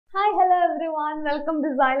Hi, hello everyone. Welcome to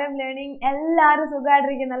Xylem Learning. എല്ലാവരും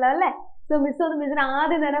സുഖമായിട്ടിരിക്കുന്നല്ലോ അല്ലേ? So miss ഒന്ന് മിസ്സിനെ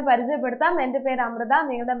ആദ്യം തന്നെ പരിചയപ്പെടുത്താം. എൻ്റെ പേര് അമൃത,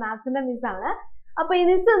 നിങ്ങളുടെ മാത്സിന്റെ മിസ് ആണ്. അപ്പോൾ ഈ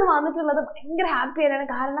മിസ് ഒന്ന് വന്നിട്ടുള്ളത് ഭയങ്കര ഹാപ്പി ആയിട്ടാണ്.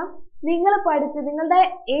 കാരണം നിങ്ങൾ പഠിച്ച് നിങ്ങളുടെ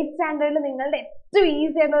 8th സ്റ്റാൻഡേർഡിൽ നിങ്ങളുടെ ഏറ്റവും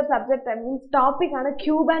ഈസി ആയിട്ടുള്ള ഒരു സബ്ജക്റ്റ് മീൻസ് ടോപ്പിക് ആണ്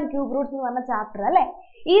ക്യൂബ് ആൻഡ് ക്യൂബ് റൂട്ട്സ് എന്ന് പറഞ്ഞ ചാപ്റ്റർ അല്ലേ?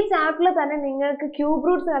 ഈ ചാപ്റ്ററിൽ തന്നെ നിങ്ങൾക്ക് ക്യൂബ്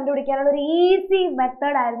റൂട്ട്സ് കണ്ടുപിടിക്കാനുള്ള ഒരു ഈസി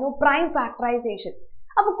മെത്തേഡ് ആയിരുന്നു പ്രൈം ഫാക്ടറൈസേഷൻ.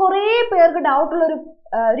 അപ്പോൾ കുറേ പേർക്ക് ഡൗട്ട് ഉള്ള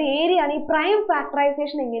ഒരു ഏരിയ ആണ് ഈ പ്രൈം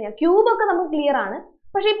ഫാക്ടറൈസേഷൻ എങ്ങനെയാണ്. ക്യൂബ് ഒക്കെ നമുക്ക് ക്ലിയർ ആണ്,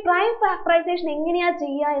 പക്ഷേ ഈ പ്രൈം ഫാക്ടറൈസേഷൻ എങ്ങനെയാ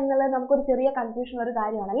ചെയ്യുക എന്നുള്ളത് നമുക്കൊരു ചെറിയ കൺഫ്യൂഷൻ ഒരു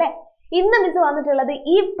കാര്യമാണ് അല്ലേ? ഇന്ന് മിസ് വന്നിട്ടുള്ളത്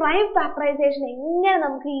ഈ പ്രൈം ഫാക്ടറൈസേഷൻ എങ്ങനെ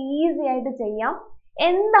നമുക്ക് ഈസി ആയിട്ട് ചെയ്യാം,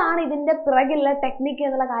 എന്താണ് ഇതിന്റെ പിറകിലുള്ള ടെക്നിക്ക്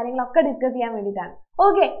എന്നുള്ള കാര്യങ്ങളൊക്കെ ഡിസ്കസ് ചെയ്യാൻ വേണ്ടിയിട്ടാണ്.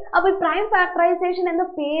 ഓക്കെ, അപ്പൊ ഈ പ്രൈം ഫാക്ടറൈസേഷൻ എന്ന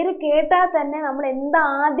പേര് കേട്ടാൽ തന്നെ നമ്മൾ എന്താ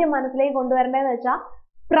ആദ്യം മനസ്സിലേക്ക് കൊണ്ടുവരേണ്ടതെന്ന് വെച്ചാൽ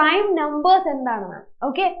പ്രൈം നമ്പേഴ്സ് എന്താണെന്ന്.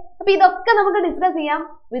 ഓക്കെ, അപ്പൊ ഇതൊക്കെ നമുക്ക് ഡിസ്കസ് ചെയ്യാം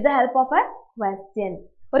with the help of A question.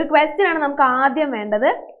 ഒരു ക്വസ്റ്റ്യൻ ആണ് നമുക്ക് ആദ്യം വേണ്ടത്.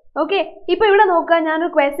 ഓക്കെ, ഇപ്പൊ ഇവിടെ നോക്കുക,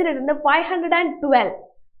 ഞാനൊരു ക്വസ്റ്റ്യൻ ഇട്ടിട്ടുണ്ട്.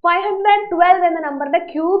 512 എന്ന നമ്പറിന്റെ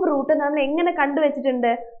ക്യൂബ് റൂട്ട് നമ്മൾ എങ്ങനെ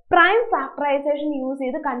കണ്ടുവച്ചിട്ടുണ്ട്? പ്രൈം ഫാക്ടറൈസേഷൻ യൂസ്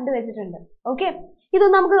ചെയ്ത് കണ്ടുവച്ചിട്ടുണ്ട്. ഓക്കെ, ഇത്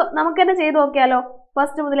നമുക്ക് തന്നെ ചെയ്ത് നോക്കിയാലോ?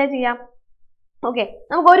 ഫസ്റ്റ് മുതലേ ചെയ്യാം. ഓക്കെ,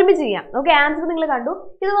 നമുക്ക് ഒരുമിച്ച് ചെയ്യാം. ഓക്കെ, ആൻസർ നിങ്ങൾ കണ്ടു,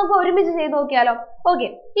 ഇത് നമുക്ക് ഒരുമിച്ച് ചെയ്ത് നോക്കിയാലോ? ഓക്കെ,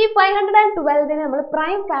 ഈ 512 നമ്മൾ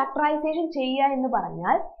പ്രൈം ഫാക്ടറൈസേഷൻ ചെയ്യുക എന്ന്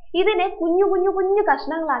പറഞ്ഞാൽ ഇതിനെ കുഞ്ഞു കുഞ്ഞു കുഞ്ഞു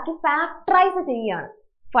കഷ്ണങ്ങളാക്കി ഫാക്ടറൈസ് ചെയ്യുകയാണ്.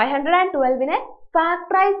 512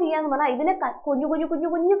 ഫാക്ടറൈസ് ചെയ്യാന്ന് പറഞ്ഞാൽ ഇതിനെ കുഞ്ഞു കുഞ്ഞു കുഞ്ഞു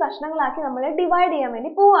കുഞ്ഞു കഷ്ണങ്ങളാക്കി നമ്മൾ ഡിവൈഡ് ചെയ്യാൻ വേണ്ടി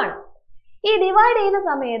പോവാണ്. ഈ ഡിവൈഡ് ചെയ്യുന്ന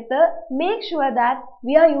സമയത്ത് make sure that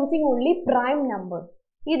we are using only prime numbers.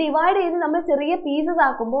 ഈ ഡിവൈഡ് ചെയ്ത് നമ്മൾ ചെറിയ പീസസ്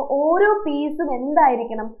ആക്കുമ്പോൾ ഓരോ പീസും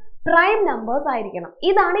എന്തായിരിക്കണം? പ്രൈം നമ്പേഴ്സ് ആയിരിക്കണം.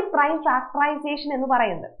 ഇതാണ് ഈ പ്രൈം ഫാക്ടറൈസേഷൻ എന്ന്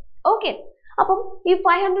പറയുന്നത്. ഓക്കെ, അപ്പം ഈ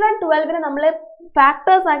 512 നമ്മൾ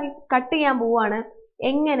ഫാക്ടേഴ്സ് ആക്കി കട്ട് ചെയ്യാൻ പോവാണ്.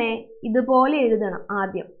 എങ്ങനെ? ഇതുപോലെ എഴുതണം.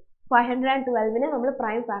 ആദ്യം 512 നമ്മൾ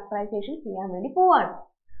പ്രൈം ഫാക്ടറൈസേഷൻ ചെയ്യാൻ വേണ്ടി പോവാണ്.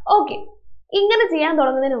 ഓക്കെ, ഇങ്ങനെ ചെയ്യാൻ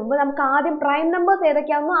തുടങ്ങുന്നതിന് മുമ്പ് നമുക്ക് ആദ്യം പ്രൈം നമ്പേഴ്സ്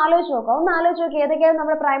ഏതൊക്കെയാണെന്ന് ആലോചിച്ച് നോക്കാം. ഒന്ന് ആലോചിച്ച് നോക്കി, ഏതൊക്കെയാണ്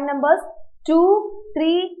നമ്മുടെ പ്രൈം നമ്പേഴ്സ്? 2,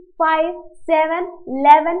 3, 5, 7,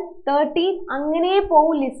 11, 13 അങ്ങനെ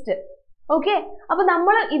പോവും ലിസ്റ്റ്. ഓക്കെ, അപ്പൊ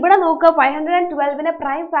നമ്മൾ ഇവിടെ നോക്കുക, 512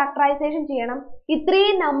 പ്രൈം ഫാക്ടറൈസേഷൻ ചെയ്യണം.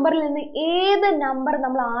 ഇത്രയും നമ്പറിൽ നിന്ന് ഏത് നമ്പർ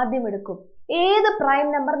നമ്മൾ ആദ്യം എടുക്കും, ഏത് പ്രൈം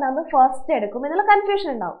നമ്പർ നമ്മൾ ഫസ്റ്റ് എടുക്കും എന്നുള്ള കൺഫ്യൂഷൻ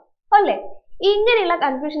ഉണ്ടാവും അല്ലേ? ഇങ്ങനെയുള്ള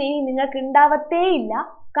കൺഫ്യൂഷൻ ഇനി നിങ്ങൾക്ക് ഉണ്ടാവത്തേ ഇല്ല.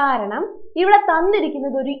 കാരണം ഇവിടെ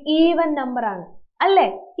തന്നിരിക്കുന്നത് ഒരു ഈവൻ നമ്പർ ആണ് അല്ലേ?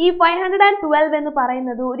 ഈ 512 എന്ന്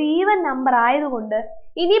പറയുന്നത് ഒരു ഈവൻ നമ്പർ ആയതുകൊണ്ട്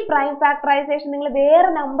ഇനി പ്രൈം ഫാക്ടറൈസേഷൻ നിങ്ങൾ വേറെ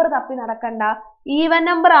നമ്പർ തപ്പി നടക്കണ്ട. ഈവൻ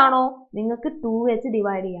നമ്പർ ആണോ, നിങ്ങൾക്ക് 2 വെച്ച്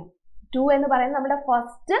ഡിവൈഡ് ചെയ്യാം. 2 എന്ന് പറയുന്നത് നമ്മുടെ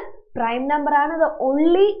ഫസ്റ്റ് പ്രൈം നമ്പർ ആണ്, the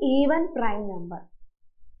only even prime number.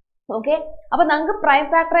 Okay, അപ്പൊ നമുക്ക് പ്രൈം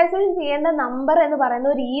ഫാക്ടറൈസേഷൻ ചെയ്യേണ്ട നമ്പർ എന്ന്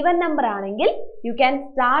പറയുന്നത് ഒരു ഈവൻ നമ്പർ ആണെങ്കിൽ you can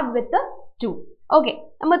start with 2. Okay,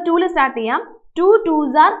 നമ്മൾ 2 സ്റ്റാർട്ട് ചെയ്യാം. 2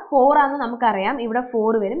 2s are 4 ആണെന്ന് നമുക്കറിയാം. ഇവിടെ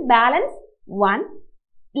 4 വരും. ബാലൻസ് 1,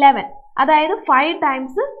 11. അതായത് 5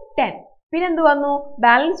 times 10. പിന്നെ എന്ത് വന്നു?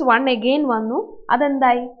 ബാലൻസ് 1 അഗെയിൻ വന്നു.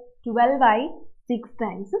 അതെന്തായി? 12 ആയി. 6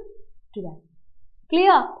 times 12.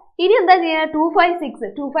 ക്ലിയർ? ഇനി എന്താ ചെയ്യുക?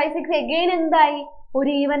 256 അഗെയിൻ എന്തായി? ഒരു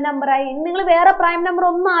ഈവൻ നമ്പർ ആയി. ഇനി നിങ്ങൾ വേറെ പ്രൈം നമ്പർ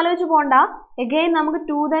ഒന്നും ആലോചിച്ച് പോണ്ട. അഗെയിൻ നമുക്ക്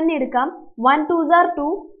 2 തന്നെ എടുക്കാം. 1 2s are 2,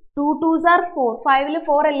 2 2s are 4. 5ൽ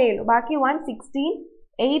 4 അല്ലേ ഉള്ളൂ, ബാക്കി 1 16,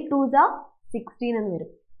 8 2s are 16 എന്ന് വരും.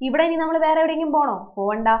 ഇവിടെ ഇനി നമ്മൾ വേറെ എവിടെയെങ്കിലും പോണോ?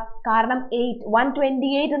 പോകണ്ട. കാരണം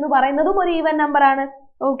 128 എന്ന് പറയുന്നതും ഒരു ഈവൻ നമ്പർ ആണ്.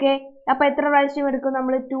 ഓക്കെ, അപ്പൊ എത്ര പ്രാവശ്യം എടുക്കും?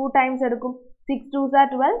 നമ്മൾ 2 ടൈംസ് എടുക്കും. 6 2s are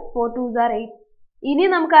 12, 4 2s are 8. ഇനി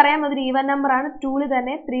നമുക്കറിയാം അതൊരു ഈവൻ നമ്പർ ആണ്. 2ൽ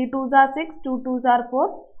തന്നെ 3 2s are 6, 2 2s are 4.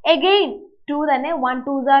 Again 2 തന്നെ 1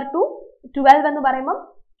 2s are 2. 12 എന്ന്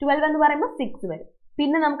പറയുമ്പോൾ 6 വരും.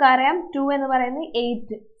 പിന്നെ നമുക്കറിയാം 2 എന്ന് പറയുന്നത്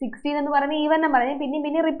 8, 16 എന്ന് പറയുന്നത് ഈവൻ നമ്പർ. ഞാൻ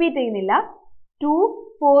പിന്നെ റിപ്പീറ്റ് ചെയ്യുന്നില്ല. 2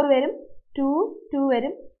 4 വരും, 2 2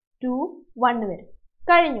 വരും, 2 1 വരും.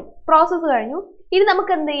 കഴിഞ്ഞു, പ്രോസസ്സ് കഴിഞ്ഞു. ഇനി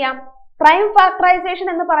നമുക്ക് എന്ത് ചെയ്യാം? പ്രൈം ഫാക്ടറൈസേഷൻ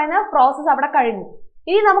എന്ന് പറയുന്ന പ്രോസസ്സ് അവിടെ കഴിഞ്ഞു.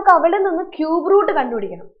 ഇനി നമുക്ക് അവിടെ നിന്ന് ക്യൂബ് റൂട്ട്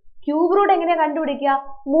കണ്ടുപിടിക്കണം. ക്യൂബ് റൂട്ട് എങ്ങനെയാ കണ്ടുപിടിക്കുക?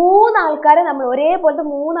 3 ആൾക്കാരെ നമ്മൾ ഒരേപോലത്തെ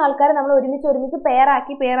 3 ആൾക്കാരെ നമ്മൾ ഒരുമിച്ച്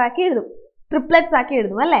പേരാക്കി എഴുതും. ട്രിപ്ലെറ്റ്സ് ആക്കി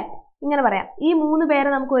എഴുതും അല്ലേ? ഇങ്ങനെ പറയാം. ഈ 3 പേരെ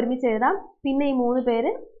നമുക്ക് ഒരുമിച്ച് എഴുതാം. പിന്നെ ഈ 3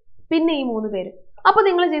 പേര്, പിന്നെ ഈ 3 പേര്. അപ്പൊ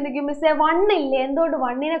നിങ്ങൾ ചിന്തിക്കും, മിസ്സേ 1 ഇല്ലേ, എന്തുകൊണ്ട്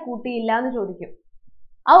 1നെ കൂട്ടിയില്ല എന്ന് ചോദിക്കും.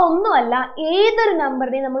 അതൊന്നുമല്ല, ഏതൊരു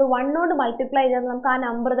നമ്പറിനെയും നമ്മൾ 1 കൊണ്ട് മൾട്ടിപ്ലൈ ചെയ്താൽ നമുക്ക് ആ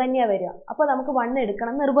നമ്പർ തന്നെയാണ് വരിക. അപ്പോൾ നമുക്ക് 1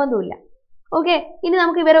 എടുക്കണം നിർബന്ധമില്ല. ഓക്കെ, ഇനി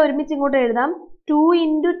നമുക്ക് ഇവരെ ഒരുമിച്ച് ഇങ്ങോട്ട് എഴുതാം. 2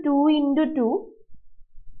 × 2 × 2.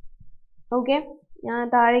 ഓക്കെ, ഞാൻ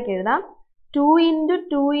താഴേക്ക് എഴുതാം. 2 ×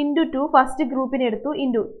 2 × 2 ഫസ്റ്റ് ഗ്രൂപ്പിന് എടുത്തു,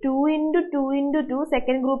 ഇൻറ്റു 2 × 2 × 2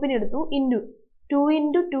 സെക്കൻഡ് ഗ്രൂപ്പിന് എടുത്തു, ഇൻറ്റു 2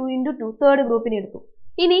 × 2 × 2 തേർഡ് ഗ്രൂപ്പിന് എടുത്തു.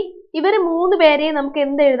 ഇനി ഇവരെ 3 പേരെയും നമുക്ക്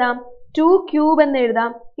എന്ത് എഴുതാം? 2 ക്യൂബ് എന്ന്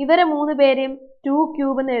എഴുതാം. ഇവരെ 3 പേരെയും 2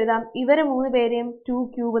 ക്യൂബ് എന്ന് എഴുതാം. ഇവരെ 3 പേരെയും 2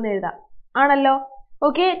 ക്യൂബ് എന്ന് എഴുതാം. ആണല്ലോ?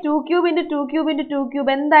 Okay 2 cube into 2 cube into 2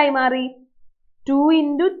 cube എന്തായി മാറി 2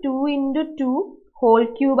 into 2 into 2 whole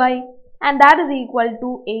ക്യൂബായി and that is equal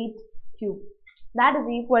to 8 cube. That is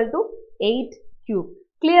equal to 8 cube.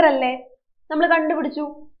 Clear അല്ലേ? നമ്മൾ കണ്ടുപിടിച്ചു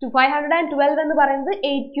 512 എന്ന് പറയുന്നത്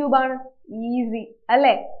 8 ക്യൂബ് ആണ്. ഈസി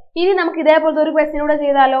അല്ലേ? ഇനി നമുക്ക് ഇതേപോലത്തെ ഒരു ക്വസ്റ്റ്യൻ കൂടെ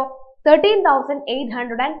ചെയ്താലോ?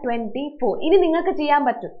 13,824. ഇനി നിങ്ങൾക്ക് ചെയ്യാൻ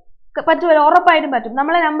പറ്റുമല്ലോ, ഉറപ്പായിട്ടും പറ്റും.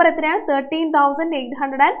 നമ്മളെ നമ്പർ എത്രയാണ്?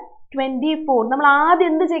 13,824. നമ്മൾ ആദ്യം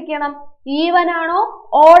എന്ത് ചെക്ക് ചെയ്യണം? ഈവൻ ആണോ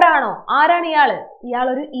ഓഡ് ആണോ? ആരാണ് ഇയാള്? ഇയാൾ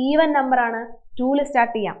ഒരു ഈവൻ നമ്പർ ആണ്. 2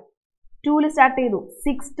 സ്റ്റാർട്ട് ചെയ്യാം. 2 സ്റ്റാർട്ട് ചെയ്തു.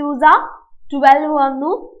 6 2s 12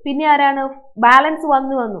 വന്നു. പിന്നെ ആരാണ്? ബാലൻസ്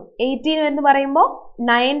 1 വന്നു. 18 എന്ന് പറയുമ്പോൾ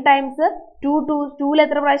 9 ടൈംസ് 2 2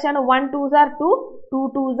 എത്ര പ്രാവശ്യമാണ്? 1 2s 2 2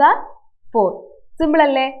 2s 4. സിമ്പിൾ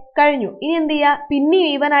അല്ലേ? കഴിഞ്ഞു. ഇനി എന്ത് ചെയ്യാം? പിന്നെയും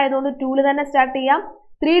ഈവൻ ആയതുകൊണ്ട് 2 തന്നെ സ്റ്റാർട്ട് ചെയ്യാം.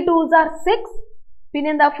 3 2s 6.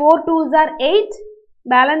 പിന്നെന്താ? 4 2s 8.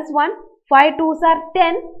 ബാലൻസ് 1. 5 2s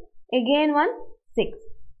 10. again 1 6.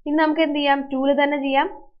 ഇനി നമുക്ക് എന്ത് ചെയ്യാം? 2 തന്നെ ചെയ്യാം.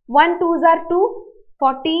 1 2s 2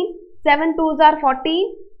 14. 7 2s 14.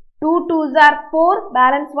 2 2s 4.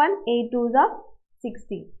 Balance 1. 8 2s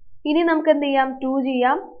 16. ഇനി നമുക്ക് എന്ത് ചെയ്യാം? 2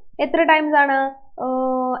 ചെയ്യാം. എത്ര ടൈംസ് ആണ്?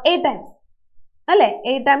 8 ടൈംസ് അല്ലേ?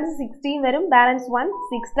 8 ടൈംസ് 16 വരും. ബാലൻസ് 1.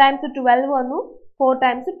 6 ടൈംസ് 12 വന്നു. 4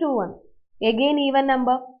 ടൈംസ് 2 വന്നു. again even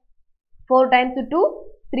number. 4 times 2.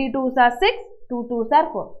 3 2s 6. 2 2s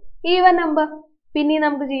 4. Even number. പിന്നെ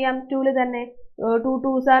നമുക്ക് ചെയ്യാം 2 തന്നെ. 2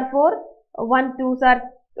 2s 4. 1 2s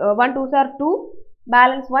 2.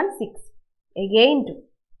 Balance 1 6. again 2.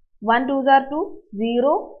 1 2s 2.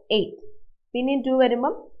 0 8. പിന്നെയും 2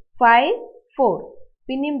 വരുമ്പം 5 4.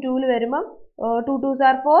 പിന്നെയും 2 വരുമ്പം 2 2s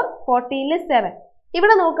 4. 14 7.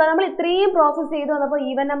 ഇവിടെ നോക്കുക, നമ്മൾ ഇത്രയും പ്രോസസ് ചെയ്ത് വന്നപ്പോൾ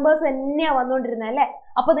ഈവൻ നമ്പേഴ്സ് തന്നെയാണ് വന്നുകൊണ്ടിരുന്നത് അല്ലേ?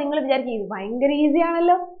 അപ്പോൾ നിങ്ങൾ വിചാരിക്കും ഇത് ഭയങ്കര ഈസി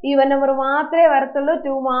ആണല്ലോ, ഈവൻ നമ്പർ മാത്രമേ വരത്തുള്ളൂ,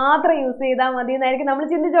 2 മാത്രം യൂസ് ചെയ്താൽ മതി എന്നായിരിക്കും നമ്മൾ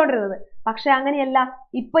ചിന്തിച്ചുകൊണ്ടിരുന്നത്. പക്ഷെ അങ്ങനെയല്ല.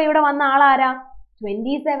 ഇപ്പൊ ഇവിടെ വന്ന ആളാരാ?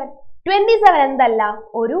 27. 27 എന്തല്ല?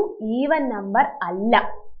 ഒരു ഈവൻ നമ്പർ അല്ല.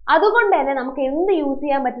 അതുകൊണ്ട് തന്നെ നമുക്ക് എന്ത് യൂസ്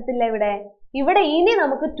ചെയ്യാൻ പറ്റത്തില്ല ഇവിടെ ഇനി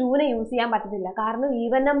നമുക്ക് 2നെ യൂസ് ചെയ്യാൻ പറ്റത്തില്ല. കാരണം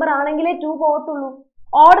ഈവൻ നമ്പർ ആണെങ്കിലേ 2 പോകത്തുള്ളൂ.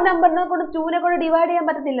 ഓഡ് നമ്പറിനെ കൊണ്ട് 2നെ കൊണ്ട് ഡിവൈഡ് ചെയ്യാൻ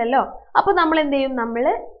പറ്റത്തില്ലല്ലോ. അപ്പൊ നമ്മൾ എന്ത് ചെയ്യും? നമ്മൾ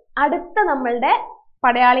അടുത്ത നമ്മളുടെ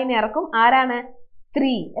പടയാളിനെ ഇറക്കും. ആരാണ്?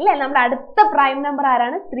 3 അല്ലേ? നമ്മുടെ അടുത്ത പ്രൈം നമ്പർ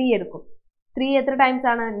ആരാണ്? 3 എടുക്കും. 3 എത്ര ടൈംസ്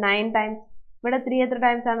ആണ്? 9 ടൈംസ്. ഇവിടെ 3 എത്ര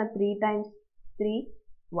ടൈംസ് ആണ്? 3 ടൈംസ് 3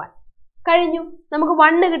 1. കഴിഞ്ഞു. നമുക്ക്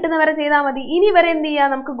 1 കിട്ടുന്നവരെ ചെയ്താൽ മതി. ഇനി ഇവരെ എന്ത് ചെയ്യാം?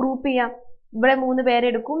 നമുക്ക് ഗ്രൂപ്പ് ചെയ്യാം. ഇവിടെ 3 പേരെ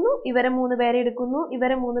എടുക്കുന്നു, ഇവരെ 3 പേരെ എടുക്കുന്നു,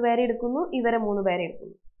 ഇവരെ 3 പേരെ എടുക്കുന്നു, ഇവരെ 3 പേരെ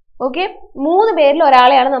എടുക്കുന്നു. ഓക്കെ, 3 പേരിൽ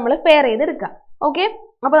ഒരാളെയാണ് നമ്മൾ പെയർ ചെയ്തെടുക്കുക. ഓക്കെ,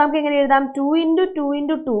 അപ്പൊ നമുക്ക് എങ്ങനെ എഴുതാം? 2 into 2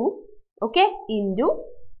 into 2 okay into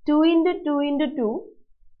 2 into 2 into 2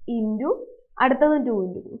 into അടുത്തതും 2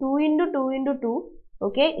 ഇൻറ്റു 2 ഇൻറ്റു 2 ഇൻറ്റു 2.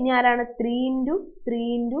 ഓക്കെ, ഇനി ആരാണ്? 3 ഇൻറ്റു 3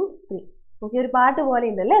 ഇൻറ്റു 3. ഓക്കെ, ഒരു പാട്ട് പോലെ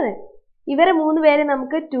ഉണ്ടല്ലേ അത്. ഇവരെ 3 പേരെ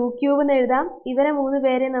നമുക്ക് 2 ക്യൂബ് എന്ന് എഴുതാം. ഇവരെ 3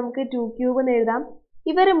 പേരെ നമുക്ക് 2 ക്യൂബ് എന്ന് എഴുതാം.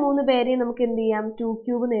 ഇവരെ 3 പേരെയും നമുക്ക് എന്ത് ചെയ്യാം? 2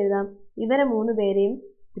 ക്യൂബ് എന്ന് എഴുതാം. ഇവരെ 3 പേരെയും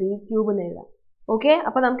 3 ക്യൂബ് എന്ന് എഴുതാം. ഓക്കെ,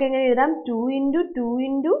 അപ്പൊ നമുക്ക് എങ്ങനെ എഴുതാം? 2 into 2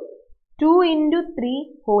 into 2 into 3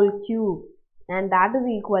 whole cube and that is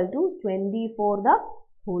equal to 24 the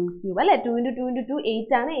whole cube അല്ലെ? 2 ഇൻറ്റു 2 ഇൻറ്റു 2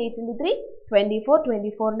 8 ആണ്. 8 ഇൻറ്റു 3 24.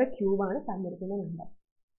 24ന്റെ ക്യൂബാണ് തന്നിരിക്കുന്ന നമ്പർ.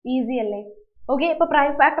 ഈസി അല്ലേ? ഓക്കെ, ഇപ്പൊ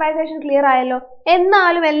പ്രൈം ഫാക്ടറൈസേഷൻ ക്ലിയർ ആയല്ലോ.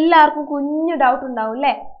 എന്നാലും എല്ലാവർക്കും കുഞ്ഞു ഡൗട്ട് ഉണ്ടാവും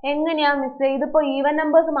അല്ലേ? എങ്ങനെയാ മിസ്? ഇതിപ്പോ ഈവൻ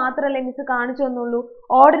നമ്പേഴ്സ് മാത്രമല്ലേ മിസ് കാണിച്ചു തന്നുള്ളൂ,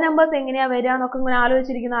 ഓഡ് നമ്പേഴ്സ് എങ്ങനെയാ വരിക എന്നൊക്കെ ഇങ്ങനെ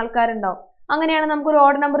ആലോചിച്ചിരിക്കുന്ന ആൾക്കാരുണ്ടാവും. അങ്ങനെയാണ് നമുക്കൊരു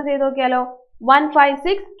ഓഡ് നമ്പർ ചെയ്ത് നോക്കിയാലോ?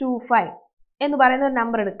 15625 എന്ന് പറയുന്ന ഒരു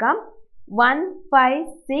നമ്പർ എടുക്കാം.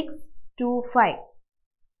 15625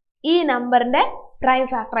 ഈ നമ്പറിന്റെ പ്രൈം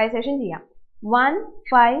ഫാക്ടറൈസേഷൻ ചെയ്യാം.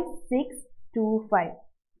 15625.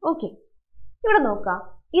 ഓക്കെ, ഇവിടെ നോക്കാം.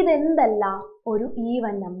 ഇതെന്തല്ല? ഒരു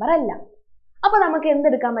ഈവൻ നമ്പർ അല്ല. അപ്പൊ നമുക്ക്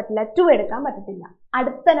എന്തെടുക്കാൻ പറ്റില്ല? 2 എടുക്കാൻ പറ്റത്തില്ല.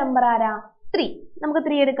 അടുത്ത നമ്പർ ആരാ? 3. നമുക്ക്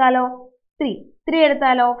 3 എടുക്കാലോ. 3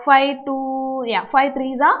 എടുത്താലോ? 5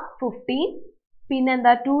 3s 15.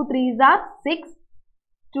 പിന്നെന്താ? 2 3s 6.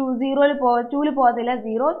 2 0 പോകത്തില്ല.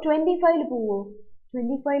 0 25 പോവോ?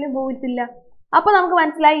 25 പോകത്തില്ല. അപ്പൊ നമുക്ക്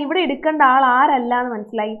മനസ്സിലായി ഇവിടെ എടുക്കേണ്ട ആൾ ആരല്ല എന്ന്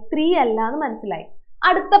മനസ്സിലായി. 3 അല്ല എന്ന് മനസ്സിലായി.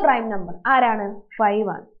 അടുത്ത പ്രൈം നമ്പർ ആരാണ്? 5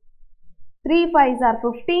 ആണ്. 3 5s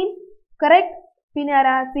 15 കറക്റ്റ്. പിന്നെ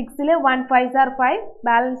ആരാ? 6ൽ 1 5s 5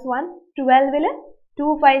 balance 1. 12ൽ 2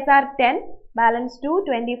 5s 10 balance 2.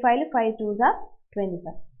 25ൽ 5 2s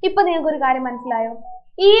 25. ഇപ്പൊ നിങ്ങൾക്ക് ഒരു കാര്യം മനസ്സിലായോ?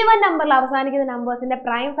 ഈവൻ നമ്പറിൽ അവസാനിക്കുന്ന നമ്പേഴ്സിന്റെ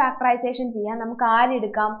പ്രൈം ഫാക്ടറൈസേഷൻ ചെയ്യാൻ നമുക്ക്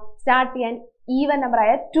ആരെടുക്കാം? സ്റ്റാർട്ട് ചെയ്യാൻ ഈവൻ നമ്പർ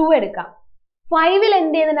ആയ 2 എടുക്കാം. 5ൽ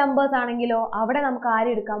എന്ത് ചെയ്യുന്ന നമ്പേഴ്സ് ആണെങ്കിലോ അവിടെ നമുക്ക്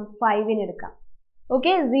ആരെടുക്കാം? 5ന് എടുക്കാം.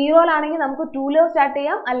 ഓക്കെ, 0ലാണെങ്കിൽ നമുക്ക് 2ലോ സ്റ്റാർട്ട്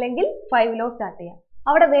ചെയ്യാം, അല്ലെങ്കിൽ 5ലോ സ്റ്റാർട്ട് ചെയ്യാം.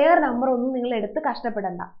 അവിടെ വേറെ നമ്പർ ഒന്നും നിങ്ങൾ എടുത്ത്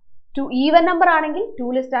കഷ്ടപ്പെടണ്ട. ഈവൻ നമ്പർ ആണെങ്കിൽ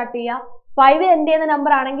 2ൽ സ്റ്റാർട്ട് ചെയ്യാം, 5 എൻഡ് ചെയ്യുന്ന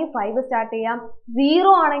നമ്പർ ആണെങ്കിൽ 5 സ്റ്റാർട്ട് ചെയ്യാം,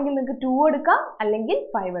 0 ആണെങ്കിൽ നിങ്ങൾക്ക് 2 എടുക്കാം അല്ലെങ്കിൽ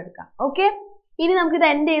 5 എടുക്കാം. ഓക്കെ, ഇനി നമുക്ക് ഇത്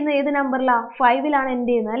എൻഡ് ചെയ്യുന്നത് ഏത് നമ്പറിലാണ്? 5ലാണ് എൻഡ്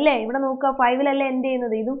ചെയ്യുന്നത് അല്ലേ? ഇവിടെ നോക്കുക, 5ലല്ലേ എൻഡ്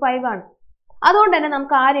ചെയ്യുന്നത്, ഇതും 5 ആണ്. അതുകൊണ്ട് തന്നെ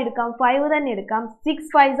നമുക്ക് ആരെടുക്കാം? 5 തന്നെ എടുക്കാം. 6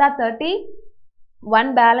 5s are 30, 1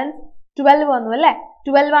 ബാലൻസ് 12 വന്നു അല്ലേ?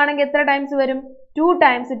 12 ആണെങ്കിൽ എത്ര ടൈംസ് വരും? 2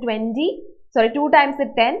 ടൈംസ് 20, സോറി 2 ടൈംസ്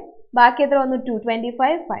 10, ബാക്കി എത്ര വന്നു? 2,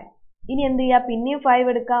 25, 5. ഇനി എന്ത് ചെയ്യുക? പിന്നെയും 5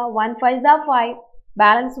 എടുക്കുക. 1 5s are 5,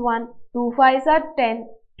 balance 1, 2 5s are 10,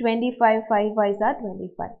 25, 5 5s are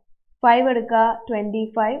 25. 5 എടുക്കുക,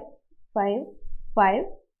 25, 5, 5,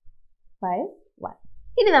 5, 1.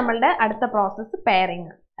 ഇനി നമ്മളുടെ അടുത്ത പ്രോസസ്സ് പെയറിംഗ്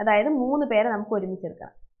ആണ്. അതായത് 3 പേരെ നമുക്ക്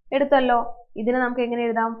ഒരുമിച്ചെടുക്കാം. എടുത്തല്ലോ, ഇതിനെ നമുക്ക് എങ്ങനെ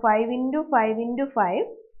എഴുതാം? 5 × 5 × 5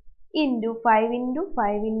 × 5 ×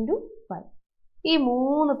 5 × 5. ഈ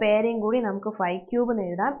 3 പേരെയും കൂടി നമുക്ക് 5 ക്യൂബ് എന്ന്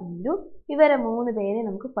എഴുതാം, ഇൻറ്റു ഇവരെ 3 പേരെ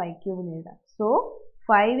നമുക്ക് 5 ക്യൂബ് എന്ന് എഴുതാം. So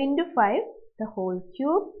 5 × 5 the whole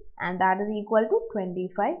cube and that is equal to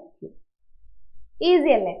 25 cube.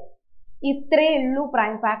 Easy അല്ലേ? ഇത്രയേ ഉള്ളൂ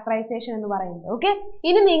പ്രൈം ഫാക്ടറൈസേഷൻ എന്ന് പറയുന്നത്. ഓക്കെ,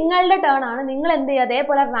 ഇനി നിങ്ങളുടെ ടേൺ ആണ്. നിങ്ങൾ എന്ത് ചെയ്യുക?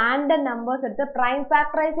 അതേപോലെ റാൻഡം നമ്പേഴ്സ് എടുത്ത് പ്രൈം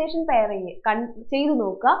ഫാക്ടറൈസേഷൻ പെയർ ചെയ്ത്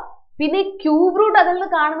നോക്കുക. പിന്നെ ക്യൂബ് റൂട്ട് അതിൽ നിന്ന്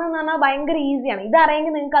കാണുന്നതെന്ന് പറഞ്ഞാൽ ഭയങ്കര ഈസിയാണ്.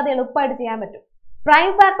 ഇതറിയെങ്കിൽ നിങ്ങൾക്ക് അത് എളുപ്പമായിട്ട് ചെയ്യാൻ പറ്റും. പ്രൈം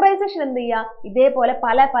ഫാക്ടറൈസേഷൻ എന്ത് ചെയ്യുക? ഇതേപോലെ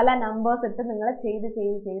പല പല നമ്പേഴ്സ് എടുത്ത് നിങ്ങൾ ചെയ്ത്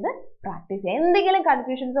പ്രാക്ടീസ് ചെയ്യുക. എന്തെങ്കിലും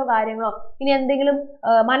കൺഫ്യൂഷൻസോ കാര്യങ്ങളോ ഇനി എന്തെങ്കിലും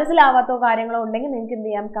മനസ്സിലാവാത്തോ കാര്യങ്ങളോ ഉണ്ടെങ്കിൽ നിങ്ങൾക്ക് എന്ത്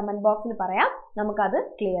ചെയ്യാം? കമന്റ് ബോക്സിൽ പറയാം, നമുക്കത്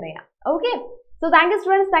ക്ലിയർ ചെയ്യാം. Okay, so thank you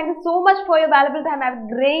students, thank you so much for your valuable time. Have a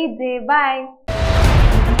great day. Bye.